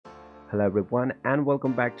Hello everyone and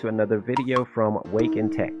welcome back to another video from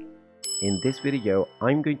Wake&Tech. In this video,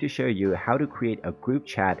 I'm going to show you how to create a group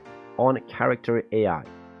chat on Character.AI.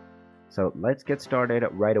 So let's get started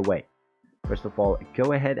right away. First of all,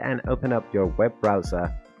 go ahead and open up your web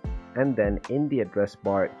browser, and then in the address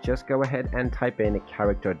bar, just go ahead and type in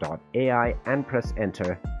Character.AI and press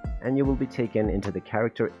enter, and you will be taken into the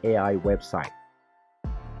Character.AI website.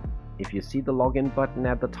 If you see the login button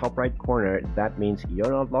at the top right corner, that means you're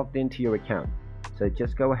not logged into your account. So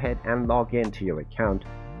just go ahead and log into your account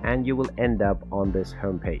and you will end up on this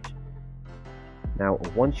homepage. Now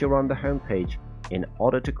once you're on the homepage, in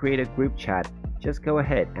order to create a group chat, just go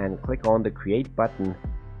ahead and click on the create button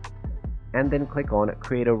and then click on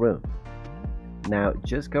create a room. Now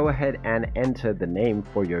just go ahead and enter the name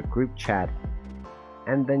for your group chat,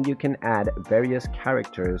 and then you can add various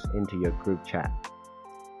characters into your group chat.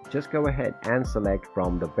 Just go ahead and select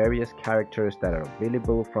from the various characters that are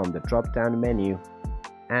available from the drop down menu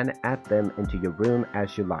and add them into your room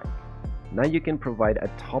as you like. Now you can provide a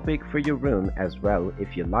topic for your room as well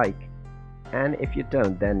if you like, and if you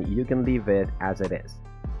don't, then you can leave it as it is.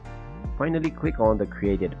 Finally, click on the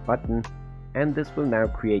created button and this will now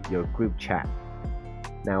create your group chat.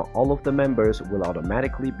 Now all of the members will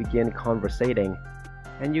automatically begin conversating,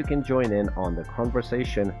 and you can join in on the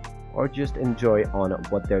conversation or just enjoy on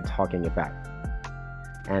what they're talking about.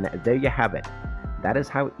 And there you have it. That is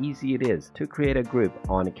how easy it is to create a group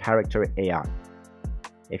on Character.AI.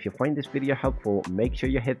 If you find this video helpful, make sure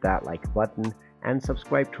you hit that like button and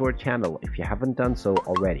subscribe to our channel if you haven't done so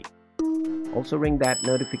already. Also ring that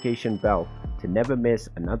notification bell to never miss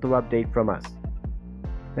another update from us.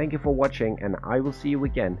 Thank you for watching, and I will see you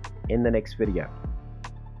again in the next video.